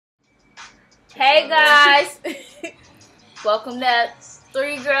Hey guys, welcome to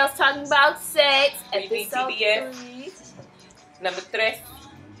 3 Girls Talking About Sex, episode 3. Number 3.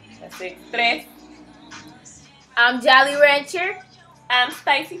 That's 3. I'm Jolly Rancher. I'm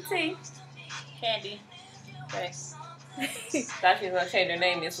Stacy T. Candy. Okay. Thought she was gonna change her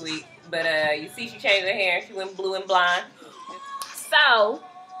name this week, but you see, she changed her hair. She went blue and blonde. So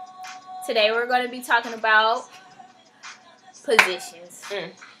today we're going to be talking about positions.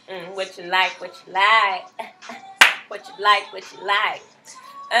 What you like, what you like. What you like, what you like.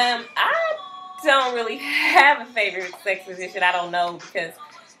 I don't really have a favorite sex position. I don't know, because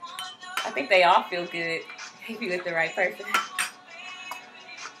I think they all feel good if you're with the right person.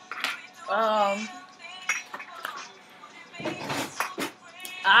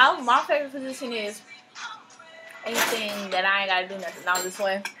 My favorite position is anything that I ain't gotta do nothing. No, this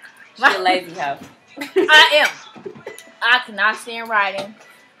way. She a lazy hoe. I am. I cannot stand writing,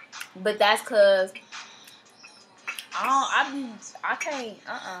 but that's cause I can't.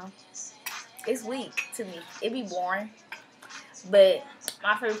 It's weak to me. It be boring. But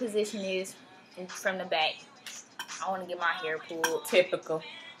my favorite position is from the back. I want to get my hair pulled. Typical.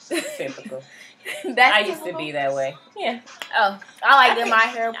 Typical. That's I used to be that way. Yeah. Oh, I like getting my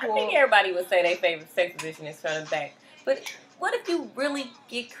hair I pulled. think everybody would say their favorite sex position is front and back. But what if you really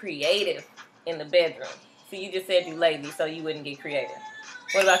get creative in the bedroom? So you just said you lazy, so you wouldn't get creative.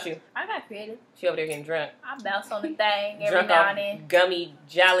 What about you? I got creative. She over there getting drunk. I bounce on the thing every Drunk now off and then. gummy,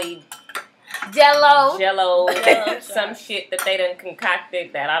 jolly, Jello. jello, some shit that they done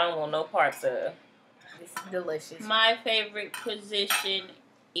concocted that I don't want no parts of. It's delicious. My favorite position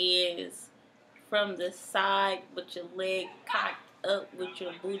is from the side with your leg cocked up with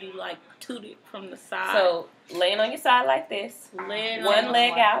your booty like tooted from the side. So laying on your side like this, Laying one on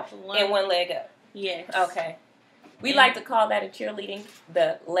leg one- out one- and one leg up. Yes. Okay. We like to call that in cheerleading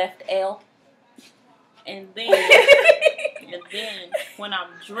the left L. And then when I'm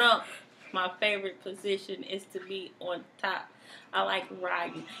drunk, my favorite position is to be on top. I like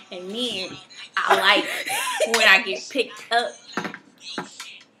riding. And then I like when I get picked up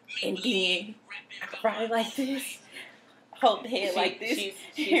and then I ride it like this. Hold the head like this.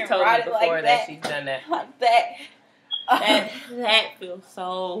 She's and told me ride it before like that she's done that. Like that. That feels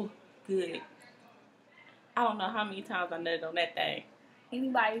so good. I don't know how many times I nutted on that thing.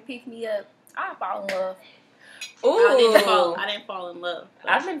 Anybody pick me up, I fall in love. Ooh. I didn't fall in love.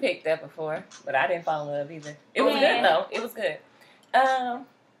 I've been picked up before, but I didn't fall in love either. It was Yeah. good though. It was good. Let's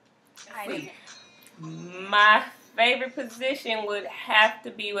see. My favorite position would have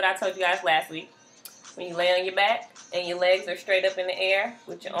to be what I told you guys last week. When you lay on your back and your legs are straight up in the air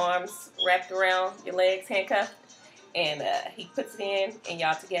with your arms wrapped around your legs, handcuffed, and he puts it in and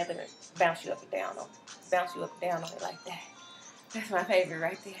y'all together bounce you up and down on it like that. That's my favorite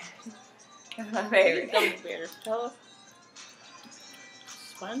right there. That's my favorite. Gummy bear.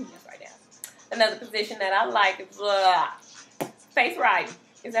 Sponge right now. Another position that I like is face riding.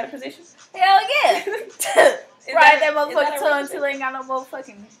 Is that a position? Hell yeah. Ride that motherfucking tongue tongue until ain't got no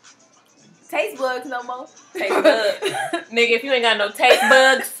motherfucking taste bugs no more. Taste bugs. Nigga, if you ain't got no taste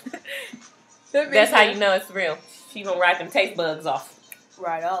bugs, that's how you know it's real. She gonna ride them taste bugs off.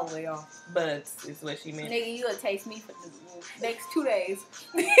 Right all the way off. Bugs is what she meant. Nigga, you gonna taste me for the next 2 days.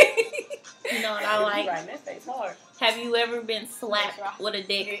 You know what I like? Riding that face hard. Have you ever been slapped with a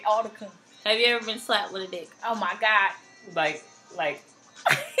dick? Get all the Have you ever been slapped with a dick? Oh my god. Like Like-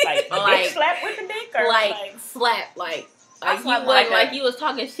 dick slap with the dick or Like slap, like I you slap wasn't like like you was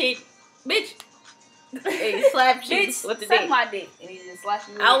talking shit, bitch. He slapped you Bitch, with the suck dick. my dick. And he just slapped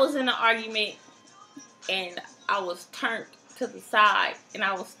me with I it. was in an argument and I was turned to the side and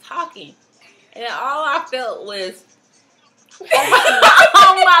I was talking and all I felt was on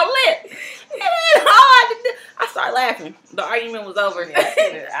my lip. And then all I had to do, I started laughing. The argument was over.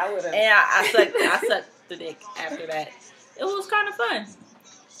 I would have. And I sucked the dick after that. It was kind of fun.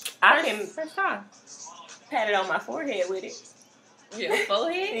 I can First time. pat it on my forehead with it. Your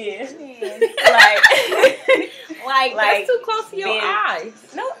forehead? Yeah. Like that's too close to your being- eyes.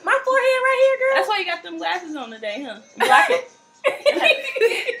 No, my forehead right here, girl. That's why you got them glasses on today, huh? Block it.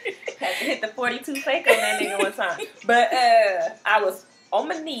 Had to hit the 42 fake on that nigga one time. But I was on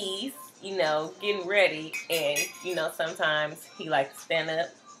my knees, you know, getting ready, and you know sometimes he like to stand up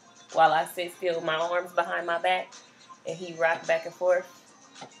while I sit still with my arms behind my back, and he rocked back and forth,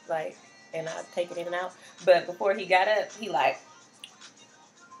 like, and I take it in and out. But before he got up, he like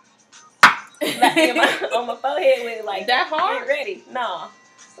on my forehead with it, like That hard? Get ready? No,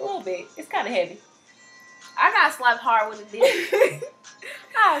 a little bit. It's kind of heavy. I got slapped hard with a dick.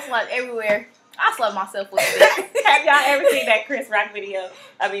 I got slapped everywhere. I slap myself with the dick. Have y'all ever seen that Chris Rock video?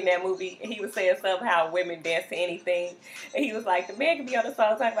 I mean, that movie. He was saying something how women dance to anything. And he was like, the man could be on the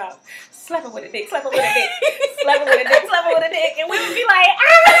song talking about, slap him with a dick, slap him with a dick, slap him with a dick, slap him with a dick. And women be like,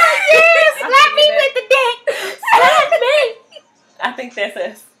 yes, slap me with the dick, slap me. I think that's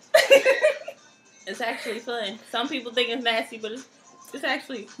us. It's actually fun. Some people think it's nasty, but it's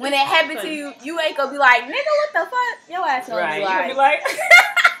actually when it happens to you, you ain't gonna be like, nigga, what the fuck? Your ass gonna right. be like, you be like,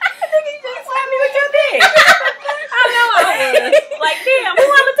 nigga, you just slap me with your dick. I know I was. Like, damn, who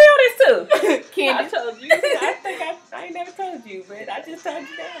I'm gonna tell this to? Candy. I told you. I think I ain't never told you, but I just told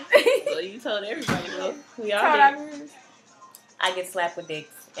you that. Well, you told everybody, though. We all told did. I get slapped with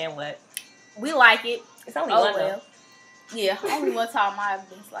dicks, and what? we like it. It's only one, though. Yeah, only one time I've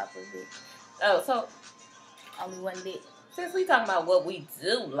been slapped with dick. Oh, so Only one dick. since we talking about what we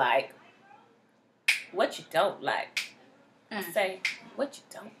do like, what you don't like, say what you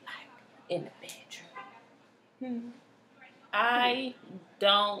don't like in the bedroom. I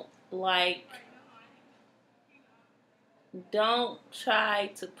don't like. Don't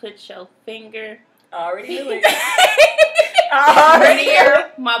try to put your finger Already do it.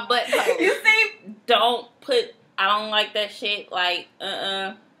 near my butthole. You see? Don't put. I don't like that shit. Like,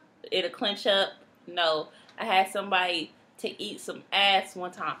 it'll clench up. No, I had somebody to eat some ass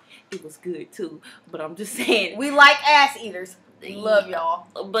one time. It was good too, but I'm just saying. We like ass eaters. Love y'all.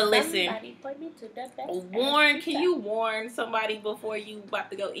 But listen, Warn, can you warn somebody before you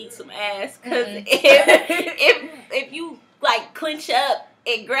about to go eat some ass? Because if you like clench up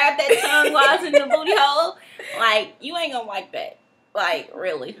and grab that tongue while it's in the booty hole, like you ain't gonna like that. Like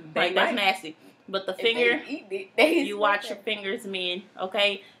really, like that's nasty. But the finger, you watch your fingers, men,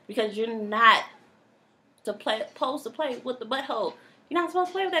 okay? Because you're not supposed to play with the butthole. You're not supposed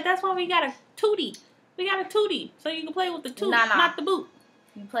to play with that. That's why we got a tootie. We got a tootie, so you can play with the toot, not the boot.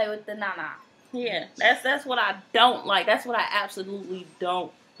 You play with the nana. Yeah, that's what I don't like. That's what I absolutely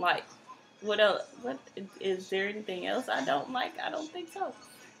don't like. What else? What is there anything else I don't like? I don't think so.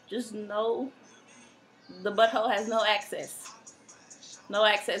 Just know the butthole has no access. No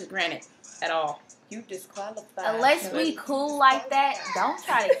access granted at all. You disqualified. Unless we cool like that, don't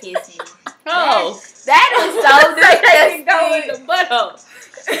try to kiss me. Oh, that is so disgusting. Go in the butthole.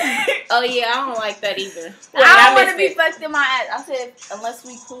 Oh yeah, I don't like that either. I don't want to be fucked in my ass. I said, unless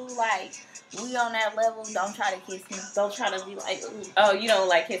we cool, like we on that level, don't try to kiss me. Don't try to be like, ooh. Oh, you don't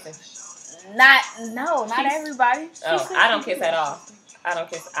like kissing? Not everybody. Oh, I don't kiss at all. I don't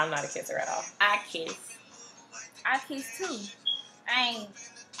kiss. I'm not a kisser at all. I kiss too. I ain't.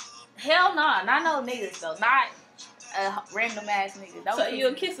 Hell no, not no niggas though. Not a random ass nigga. Don't so kiss you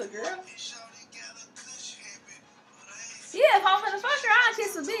a me. kisser, girl? Yeah, if I'm gonna fuck her, I'll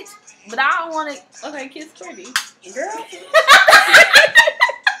kiss a bitch. But I don't want to. Okay, kiss pretty. Girl.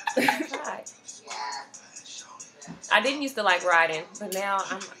 Right. I didn't used to like riding, but now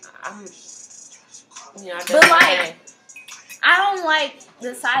I'm you know, But like, I don't like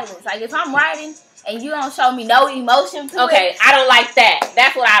the silence. Like if I'm riding and you don't show me no emotion to it. Okay, I don't like that.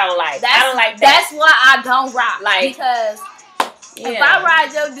 That's what I don't like. I don't like that. That's why I don't ride. Like, because if I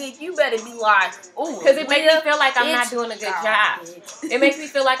ride your dick, you better be like, ooh. Because it makes me feel like I'm not bitch. doing a good job. It makes me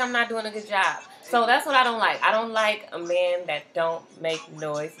feel like I'm not doing a good job. So that's what I don't like. I don't like a man that don't make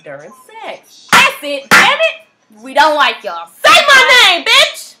noise during sex. That's it, damn it. We don't like y'all. Say my name,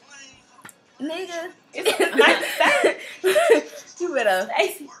 bitch. Nigga. It's like, You better.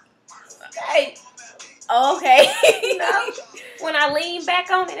 hey. Okay. You know, when I lean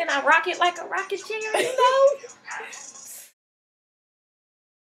back on it and I rock it like a rocket chair, you know.